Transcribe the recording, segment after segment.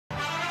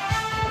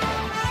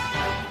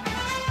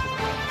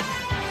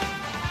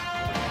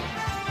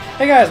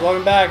Hey guys,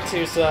 welcome back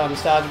to some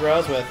Nostalgia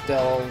Bros with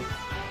Dill,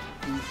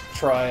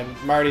 Troy,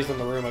 and Marty's in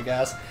the room, I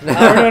guess.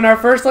 We're doing our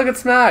first look at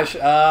Smash.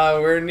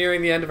 We're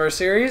nearing the end of our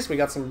series. We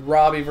got some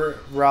Robbie.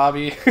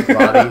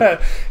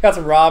 Got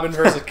some Robin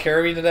versus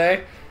Kirby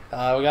today. We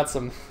got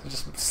some,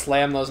 just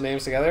slam those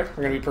names together.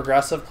 We're going to be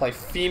progressive, play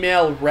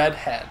female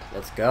redhead.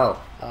 Let's go.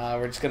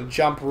 We're just going to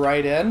jump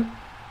right in.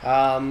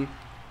 I've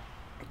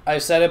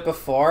said it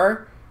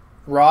before,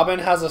 Robin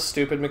has a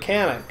stupid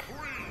mechanic.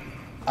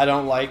 I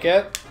don't like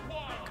it.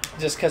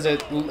 Just because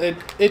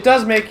it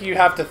does make you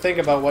have to think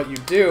about what you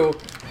do,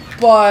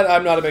 but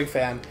I'm not a big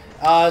fan.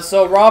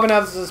 So Robin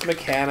has this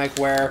mechanic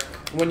where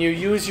when you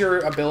use your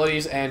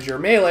abilities and your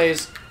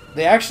melees,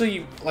 they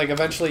actually, like,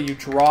 eventually you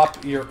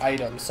drop your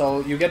items. So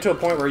you get to a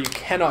point where you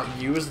cannot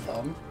use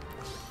them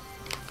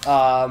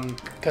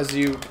because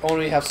you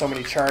only have so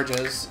many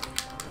charges.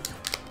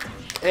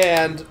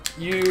 And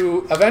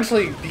you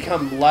eventually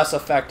become less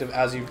effective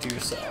as you do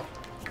so.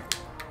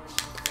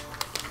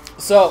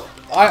 So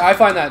I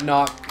find that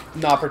not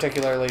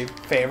particularly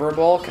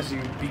favorable because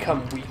you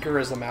become weaker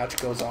as the match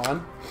goes on,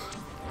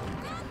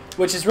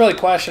 which is really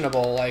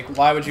questionable. Like,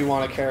 why would you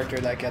want a character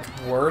that gets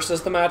worse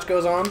as the match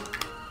goes on?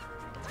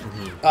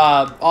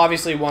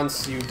 Obviously,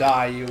 once you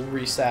die, you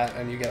reset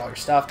and you get all your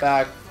stuff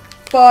back,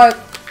 but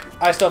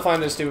I still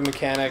find it a stupid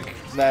mechanic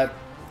that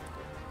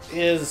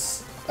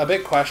is a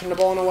bit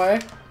questionable in a way.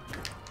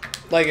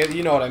 Like,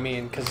 you know what I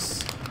mean,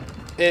 because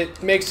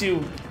it makes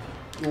you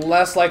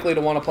less likely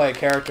to want to play a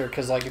character,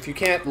 because, like, if you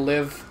can't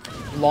live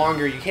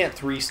longer, you can't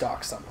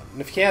 3-stock someone. And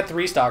if you can't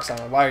 3-stock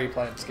someone, why are you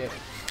playing this game?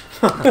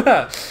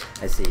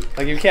 I see.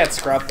 Like, you can't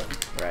scrub them.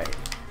 Right.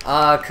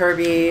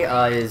 Kirby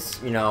is,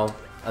 you know,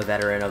 a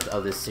veteran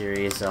of this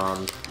series.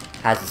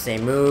 Has the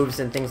same moves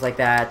and things like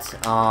that.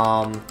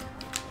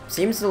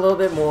 Seems a little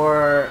bit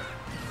more,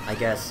 I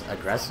guess,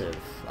 aggressive.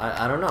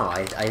 I don't know.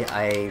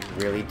 I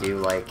really do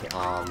like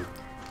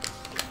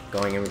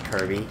going in with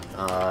Kirby.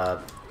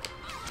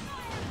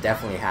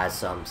 Definitely has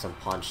some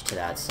punch to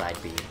that side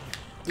B.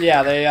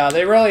 Yeah,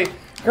 they really...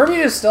 Kirby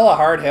is still a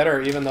hard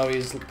hitter, even though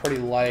he's pretty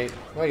light.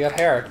 Well, you got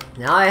hair.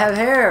 Now I have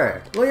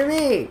hair! Look at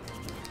me!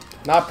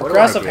 Not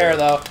progressive hair,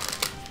 though.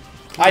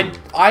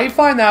 I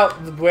find that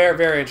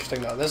very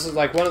interesting, though. This is,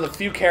 like, one of the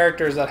few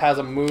characters that has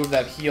a move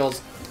that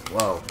heals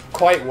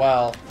quite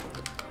well.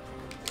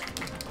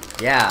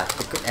 Yeah,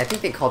 I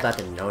think they called that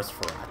the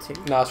Nosferatu.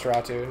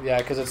 Nosferatu, yeah,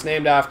 because it's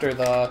named after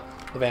the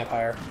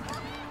vampire.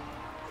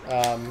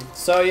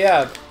 So,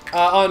 yeah.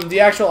 On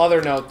the actual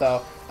other note,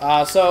 though,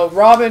 so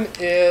Robin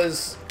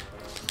is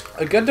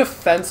a good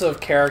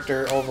defensive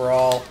character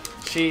overall.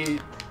 She,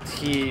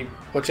 he,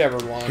 whichever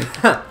one.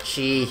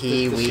 She,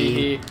 he,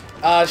 we.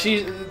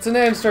 It's an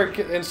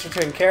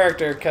interesting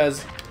character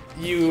because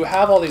you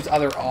have all these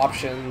other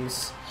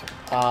options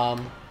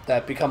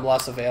that become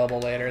less available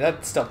later.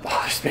 That still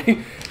bothers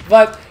me,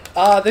 but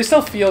they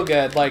still feel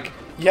good. Like,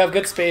 you have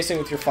good spacing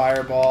with your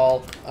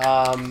fireball.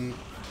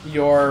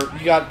 You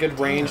got good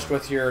range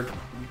with your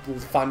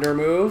thunder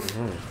move.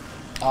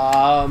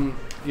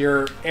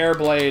 Your air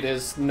blade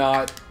is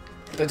not...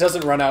 It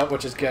doesn't run out,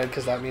 which is good,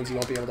 because that means you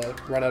won't be able to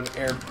run out of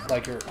air,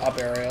 like your up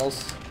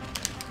aerials.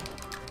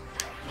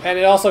 And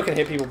it also can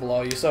hit people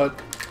below you, so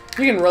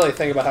you can really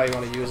think about how you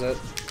want to use it.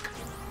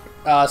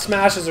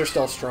 Smashes are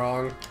still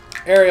strong.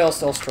 Aerial's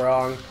still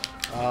strong.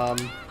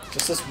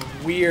 Just this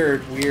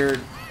weird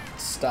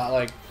stuff.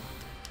 Like,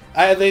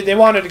 they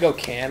wanted to go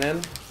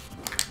cannon.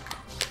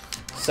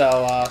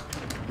 So,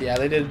 yeah,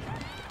 they did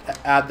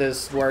add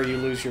this where you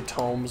lose your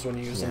tomes when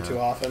you use them too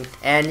often.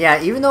 And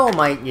yeah, even though it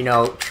might, you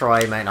know,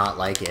 Troy might not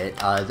like it,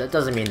 that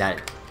doesn't mean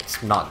that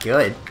it's not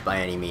good by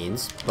any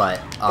means, but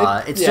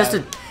it's just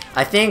a...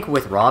 I think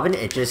with Robin,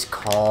 it just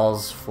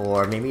calls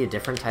for maybe a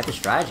different type of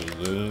strategy.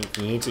 You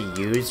need to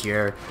use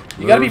your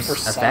moves gotta be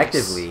precise.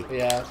 Effectively.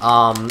 Yeah.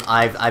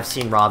 I've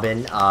seen Robin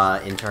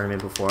in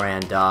tournament before,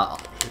 and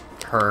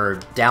her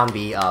down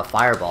B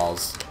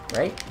fireballs,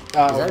 right?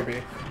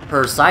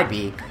 Her side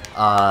B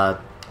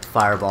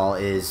fireball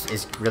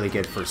is really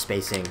good for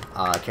spacing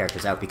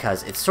characters out,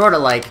 because it's sort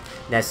of like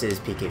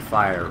Ness's PK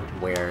Fire,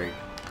 where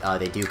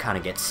they do kind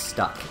of get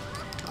stuck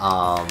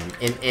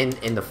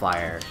in the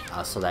fire,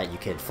 so that you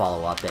could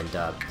follow up and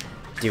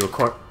do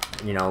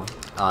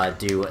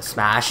do a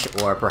smash,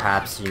 or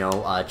perhaps, you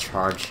know,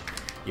 charge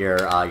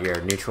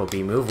your neutral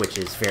B move, which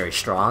is very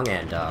strong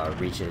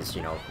and reaches,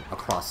 you know,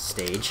 across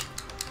the stage.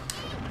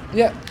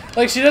 Yeah,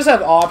 like, she does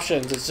have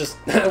options. It's just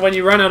when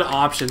you run out of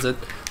options,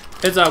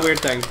 it's a weird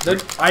thing.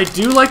 I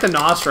do like the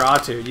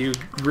Nosferatu. You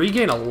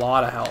regain a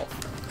lot of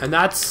health, and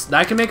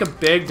that can make a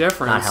big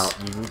difference. Not health.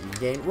 You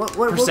gain what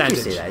would you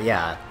say that?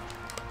 Yeah,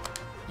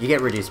 you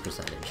get reduced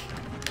percentage.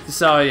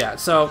 So yeah.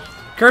 So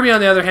Kirby,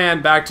 on the other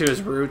hand, back to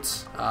his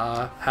roots,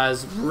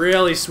 has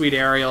really sweet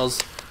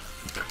aerials.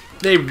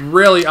 They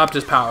really upped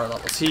his power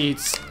levels. He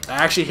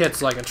actually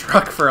hits like a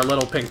truck for a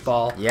little pink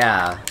ball.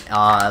 Yeah,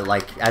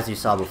 like as you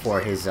saw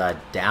before, his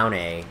down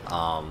A,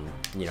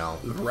 you know,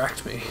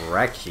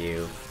 wrecked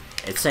you.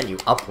 It sent you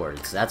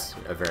upwards. That's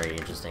a very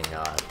interesting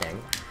thing.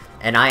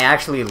 And I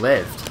actually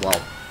lived. Well,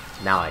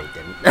 now I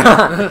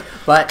didn't.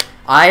 But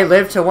I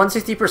lived to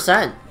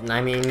 160%.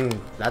 I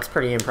mean, that's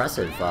pretty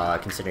impressive,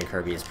 considering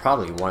Kirby is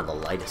probably one of the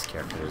lightest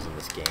characters in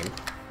this game.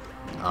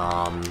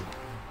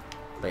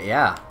 But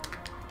yeah.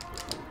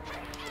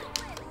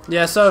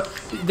 Yeah, so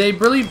they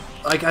really,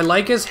 like, I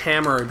like his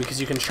hammer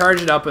because you can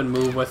charge it up and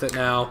move with it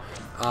now.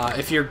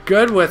 If you're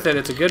good with it,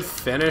 it's a good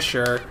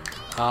finisher.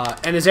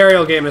 And his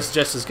aerial game is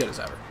just as good as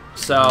ever.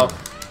 So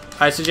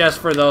I suggest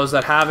for those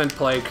that haven't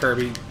played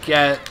Kirby,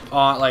 get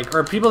on, like,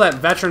 or people that,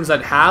 veterans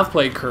that have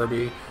played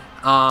Kirby,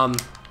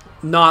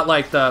 not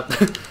like the,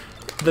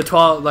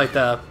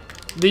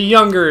 the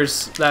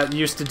youngers that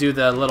used to do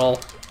the little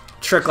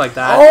trick like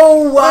that.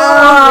 Oh,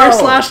 wow! Air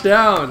slash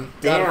down.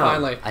 Damn.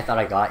 Finally. I thought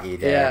I got you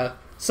there. Yeah.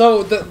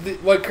 So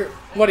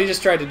what he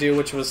just tried to do,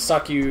 which was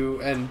suck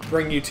you and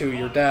bring you to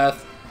your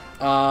death,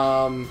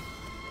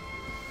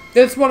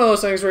 it's one of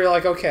those things where you're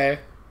like, okay,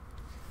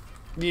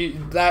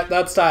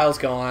 that style's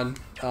gone.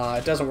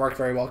 It doesn't work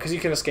very well because you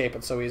can escape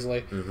it so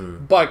easily.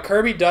 But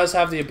Kirby does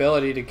have the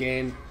ability to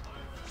gain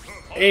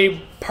a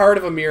part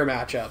of a mirror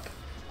matchup,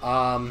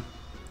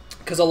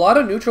 because a lot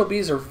of neutral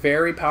Bs are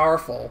very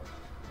powerful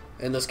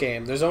in this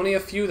game. There's only a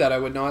few that I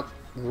would not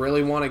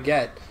really want to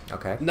get.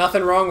 Okay.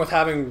 Nothing wrong with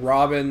having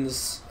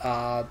Robin's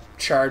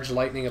charged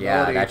lightning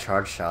ability. Yeah, that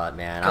charge shot,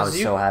 man. I was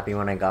so happy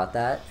when I got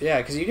that.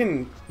 Yeah, because you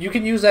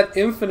can use that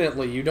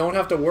infinitely. You don't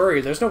have to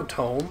worry. There's no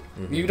tome.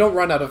 You don't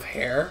run out of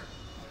hair.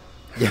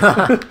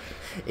 Yeah,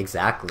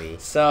 exactly.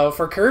 So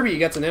for Kirby, he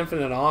gets an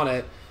infinite on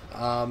it.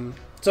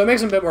 So it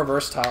makes him a bit more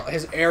versatile.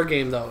 His air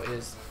game, though,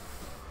 is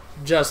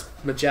just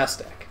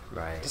majestic,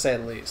 right, to say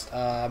the least.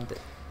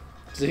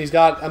 So he's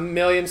got a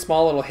million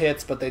small little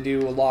hits, but they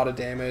do a lot of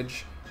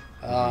damage.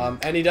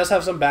 And he does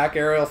have some back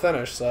aerial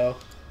finish, so...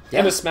 Yeah.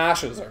 And his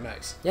smashes are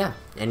nice. Yeah,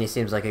 and he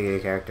seems like a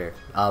good character.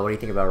 What do you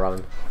think about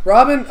Robin?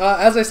 Robin,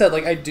 as I said,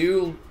 like,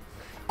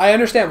 I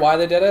understand why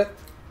they did it.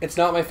 It's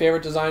not my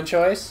favorite design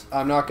choice.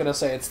 I'm not going to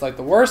say it's, like,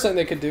 the worst thing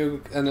they could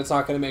do, and it's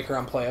not going to make her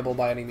unplayable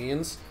by any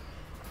means.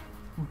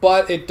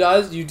 But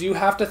you do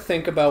have to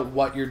think about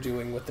what you're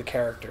doing with the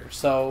character.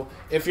 So,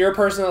 if you're a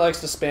person that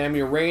likes to spam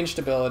your ranged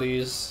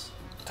abilities...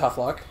 tough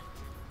luck.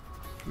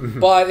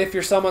 But if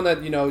you're someone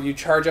that, you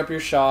charge up your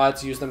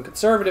shots, use them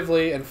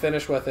conservatively, and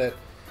finish with it,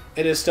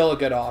 it is still a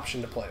good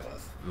option to play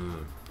with.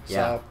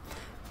 Yeah.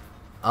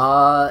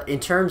 So. In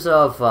terms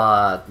of,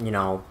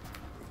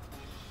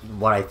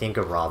 what I think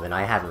of Robin,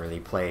 I haven't really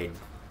played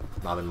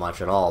Robin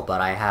much at all, but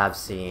I have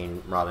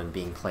seen Robin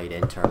being played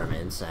in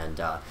tournaments,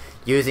 and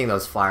using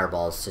those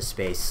fireballs to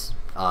space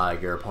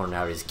your opponent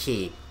out is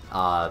key.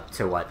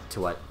 To what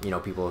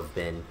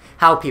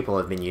how people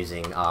have been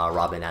using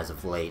Robin as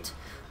of late,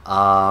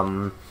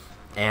 and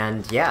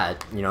yeah,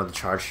 the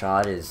charge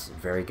shot is a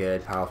very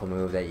good, powerful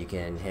move that you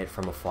can hit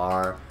from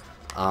afar.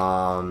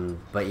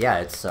 But yeah,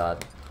 it's a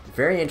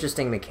very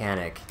interesting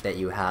mechanic that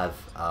you have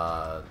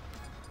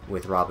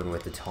with Robin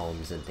with the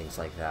tomes and things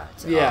like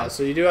that. Yeah,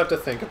 so you do have to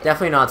think about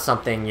definitely not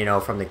something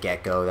from the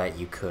get-go that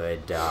you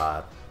could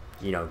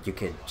you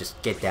could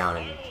just get down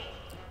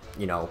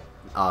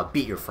and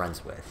beat your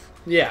friends with.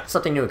 Yeah,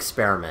 something to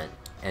experiment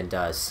and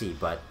see,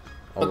 but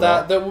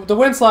the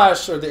wind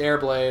slash or the air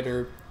blade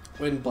or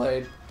wind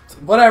blade,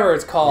 whatever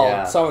it's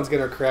called, someone's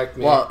gonna correct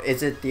me. Well,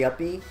 is it the up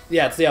B?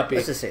 Yeah, it's the up B.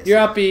 Let's just say your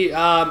up B.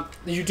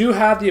 You do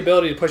have the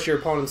ability to push your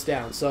opponents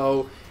down,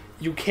 so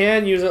you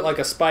can use it like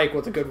a spike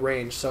with a good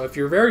range. So if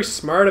you're very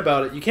smart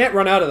about it, you can't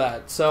run out of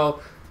that. So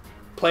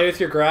play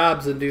with your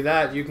grabs and do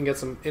that. You can get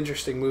some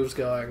interesting moves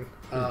going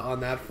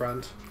on that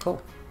front.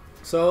 Cool.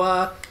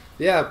 So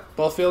yeah,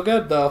 both feel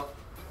good though.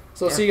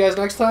 So see you guys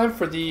next time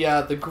for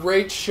the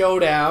great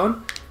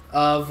showdown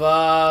of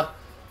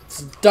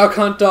Duck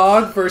Hunt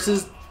Dog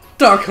versus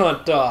Duck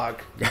Hunt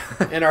Dog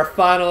in our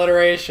final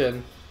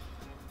iteration.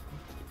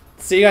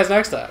 See you guys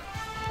next time.